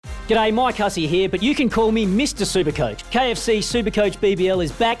G'day, Mike Hussey here, but you can call me Mr. Supercoach. KFC Supercoach BBL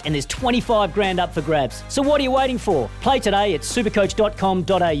is back and there's 25 grand up for grabs. So what are you waiting for? Play today at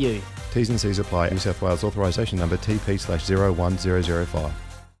supercoach.com.au. T's and C's apply. New South Wales authorisation number TP/01005.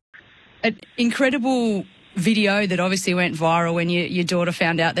 An incredible video that obviously went viral when your daughter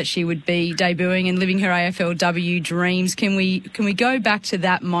found out that she would be debuting and living her AFLW dreams. Can we go back to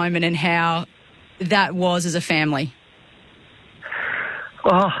that moment and how that was as a family?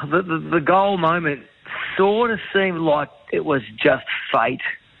 Oh, the goal moment sort of seemed like it was just fate.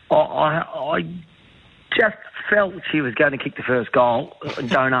 I just felt she was going to kick the first goal.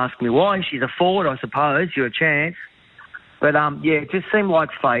 Don't ask me why. She's a forward, I suppose. You're a chance. But, it just seemed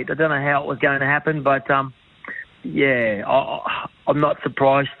like fate. I don't know how it was going to happen, but, I'm not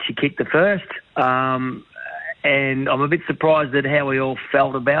surprised she kicked the first. And I'm a bit surprised at how we all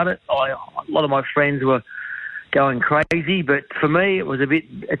felt about it. A lot of my friends were going crazy, but for me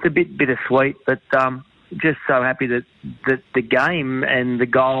it's a bit bittersweet, but just so happy that the game and the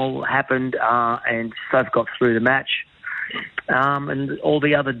goal happened and Soph got through the match, and all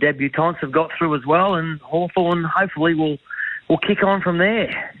the other debutants have got through as well, and Hawthorn hopefully will kick on from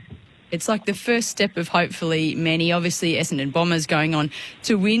there. It's like the first step of hopefully many. Obviously, Essendon Bombers going on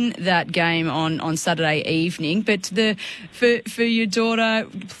to win that game on Saturday evening. But for your daughter,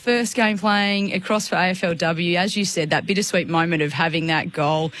 first game playing across for AFLW, as you said, that bittersweet moment of having that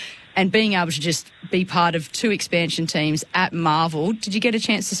goal and being able to just be part of two expansion teams at Marvel. Did you get a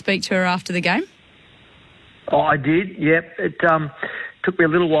chance to speak to her after the game? Oh, I did, yep. It took me a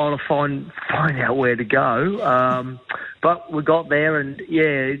little while to find out where to go. But we got there, and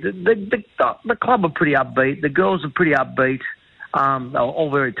the club were pretty upbeat. The girls were pretty upbeat. They were all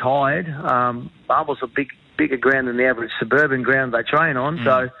very tired. Marvel's a bigger ground than the average suburban ground they train on.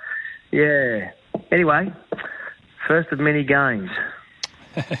 So, Anyway, first of many games.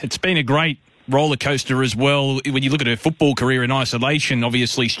 It's been a great roller coaster as well. When you look at her football career in isolation,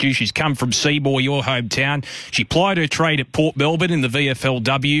 obviously, Stu, she's come from Seymour, your hometown. She plied her trade at Port Melbourne in the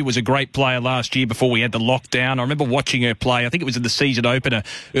VFLW, was a great player last year before we had the lockdown. I remember watching her play. I think it was in the season opener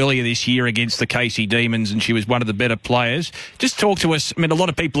earlier this year against the Casey Demons, and she was one of the better players. Just talk to us. I mean, a lot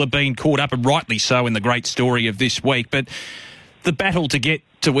of people have been caught up, and rightly so, in the great story of this week, but the battle to get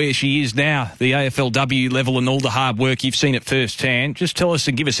to where she is now, the AFLW level, and all the hard work, you've seen it firsthand. Just tell us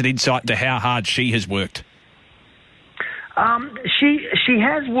and give us an insight into how hard she has worked. She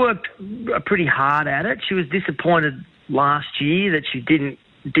has worked pretty hard at it. She was disappointed last year that she didn't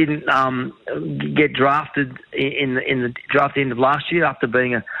get drafted in the draft end of last year after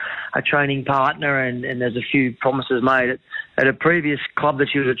being a training partner, and there's a few promises made at a previous club that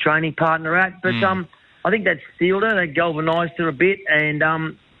she was a training partner at. But I think that steeled her, that galvanised her a bit, and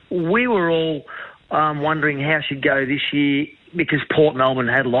we were all wondering how she'd go this year because Port Melbourne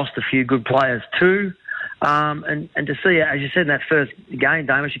had lost a few good players too. And to see her, as you said in that first game,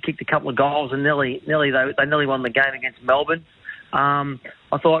 Damon, she kicked a couple of goals and they nearly won the game against Melbourne. I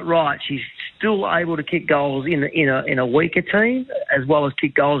thought, right, she's still able to kick goals in a weaker team as well as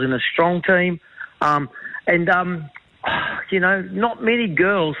kick goals in a strong team. Not many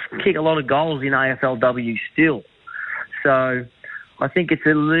girls kick a lot of goals in AFLW still. So I think it's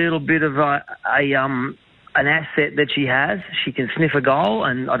a little bit of an asset that she has. She can sniff a goal,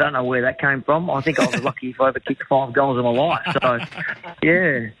 and I don't know where that came from. I think I was lucky if I ever kicked 5 goals in my life. So,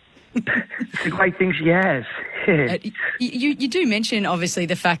 yeah. It's a great thing she has. Yeah. You do mention, obviously,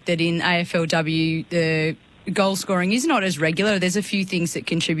 the fact that in AFLW the goal scoring is not as regular. There's a few things that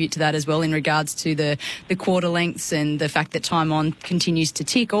contribute to that as well in regards to the quarter lengths and the fact that time on continues to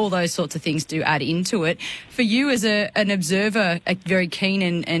tick. All those sorts of things do add into it. For you as an observer, a very keen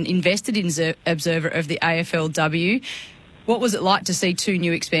and invested in observer of the AFLW, what was it like to see two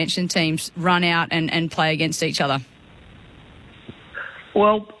new expansion teams run out and play against each other?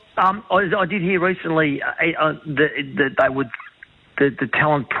 Well, I did hear recently that they would the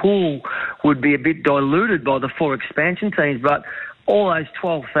talent pool would be a bit diluted by the 4 expansion teams, but all those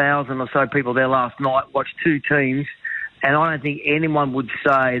 12,000 or so people there last night watched 2 teams, and I don't think anyone would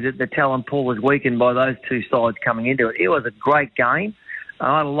say that the talent pool was weakened by those 2 sides coming into it. It was a great game.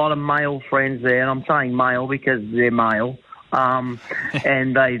 I had a lot of male friends there, and I'm saying male because they're male, and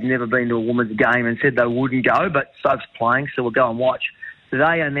they've never been to a women's game and said they wouldn't go, but Soph's playing, so we'll go and watch. They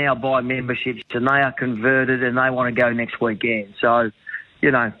are now by memberships and they are converted and they want to go next weekend. So,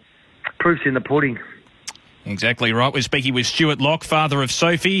 proof's in the pudding. Exactly right. We're speaking with Stuart Locke, father of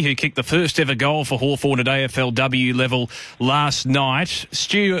Sophie, who kicked the first ever goal for Hawthorn at AFLW level last night.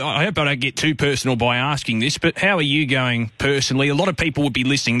 Stu, I hope I don't get too personal by asking this, but how are you going personally? A lot of people would be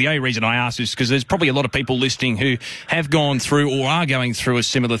listening. The only reason I ask is because there's probably a lot of people listening who have gone through or are going through a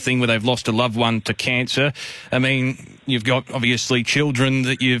similar thing where they've lost a loved one to cancer. I mean, you've got obviously children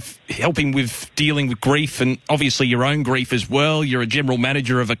that you're helping with dealing with grief and obviously your own grief as well. You're a general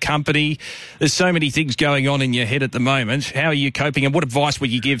manager of a company. There's so many things going on in your head at the moment. How are you coping, and what advice would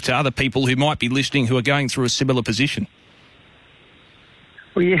you give to other people who might be listening who are going through a similar position?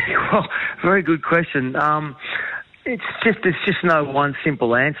 Well, very good question. It's just no one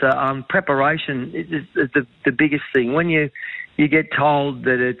simple answer. Preparation is the biggest thing. When you get told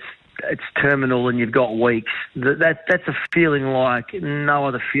that it's terminal and you've got weeks, that's a feeling like no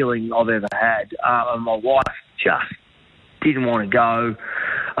other feeling I've ever had. And my wife just didn't want to go.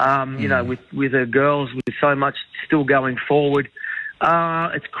 You know, with her girls, with so much still going forward.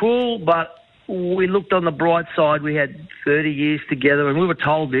 It's cool, but we looked on the bright side. We had 30 years together, and we were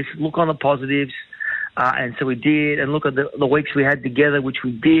told this, look on the positives. And so we did, and look at the weeks we had together, which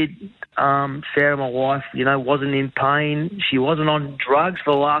we did. Sarah, my wife, you know, wasn't in pain. She wasn't on drugs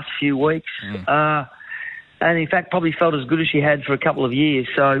for the last few weeks. And in fact, probably felt as good as she had for a couple of years.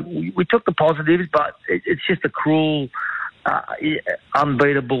 So we took the positives, but it's just a cruel,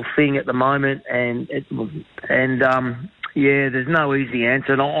 unbeatable thing at the moment. Yeah, there's no easy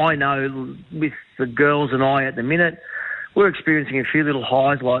answer. And I know with the girls and I at the minute, we're experiencing a few little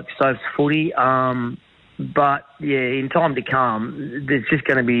highs like Soph's footy. But, yeah, in time to come, there's just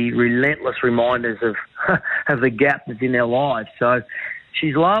going to be relentless reminders of the gap that's in their lives. So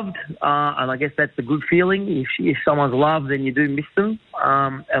she's loved, and I guess that's a good feeling. If someone's loved, then you do miss them.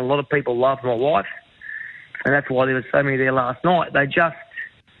 And a lot of people love my wife, and that's why there were so many there last night. They just,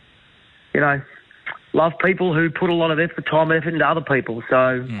 you know, love people who put a lot of time and effort into other people.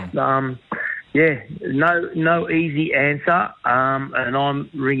 So, yeah, no easy answer. And I'm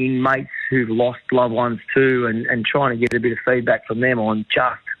ringing mates who've lost loved ones too and trying to get a bit of feedback from them on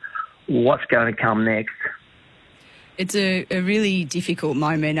just what's going to come next. It's a really difficult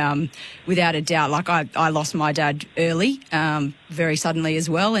moment, without a doubt. Like, I lost my dad early, very suddenly as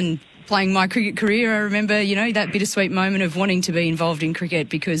well, and playing my cricket career, I remember, you know, that bittersweet moment of wanting to be involved in cricket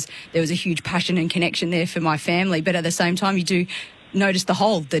because there was a huge passion and connection there for my family. But at the same time, you do notice the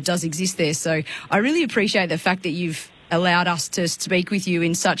hole that does exist there. So I really appreciate the fact that you've allowed us to speak with you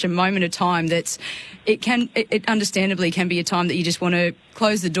in such a moment of time it understandably can be a time that you just want to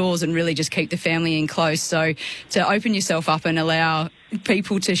close the doors and really just keep the family in close. So to open yourself up and allow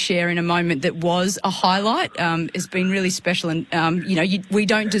people to share in a moment that was a highlight has been really special. And, you know, we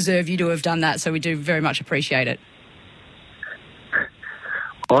don't deserve you to have done that, so we do very much appreciate it.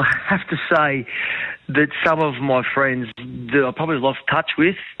 Well, I have to say that some of my friends that I probably lost touch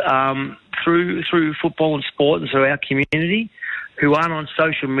with through football and sport and through our community, who aren't on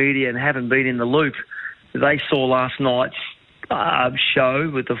social media and haven't been in the loop, they saw last night's show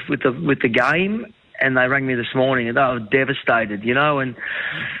with the game, and they rang me this morning and they were devastated, you know. And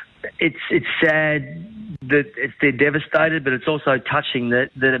it's sad that they're devastated, but it's also touching that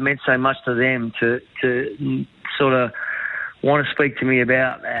it meant so much to them to sort of want to speak to me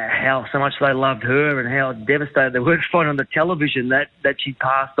about how so much they loved her and how devastated they were to find on the television that she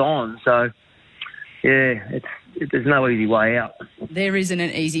passed on. So, yeah, there's no easy way out. There isn't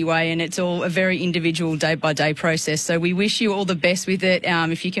an easy way, and it's all a very individual day-by-day process. So we wish you all the best with it.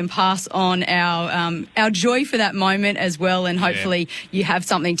 If you can pass on our joy for that moment as well, and hopefully you have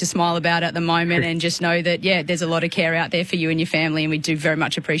something to smile about at the moment, and just know that, yeah, there's a lot of care out there for you and your family, and we do very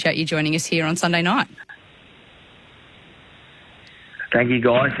much appreciate you joining us here on Sunday night. Thank you,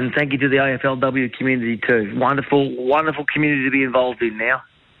 guys, and thank you to the AFLW community too. Wonderful, wonderful community to be involved in now.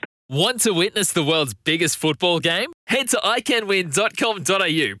 Want to witness the world's biggest football game? Head to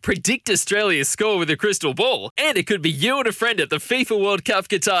iCanWin.com.au, predict Australia's score with a crystal ball, and it could be you and a friend at the FIFA World Cup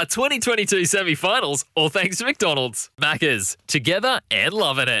Qatar 2022 semi-finals, all thanks to McDonald's. Maccas, together and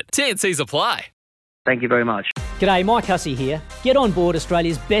loving it. TNCs apply. Thank you very much. G'day, Mike Hussey here. Get on board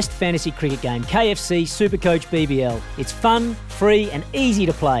Australia's best fantasy cricket game, KFC Supercoach BBL. It's fun, free and easy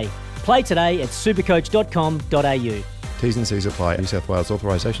to play. Play today at supercoach.com.au. T's and C's apply. New South Wales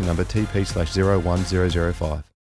authorisation number TP/01005.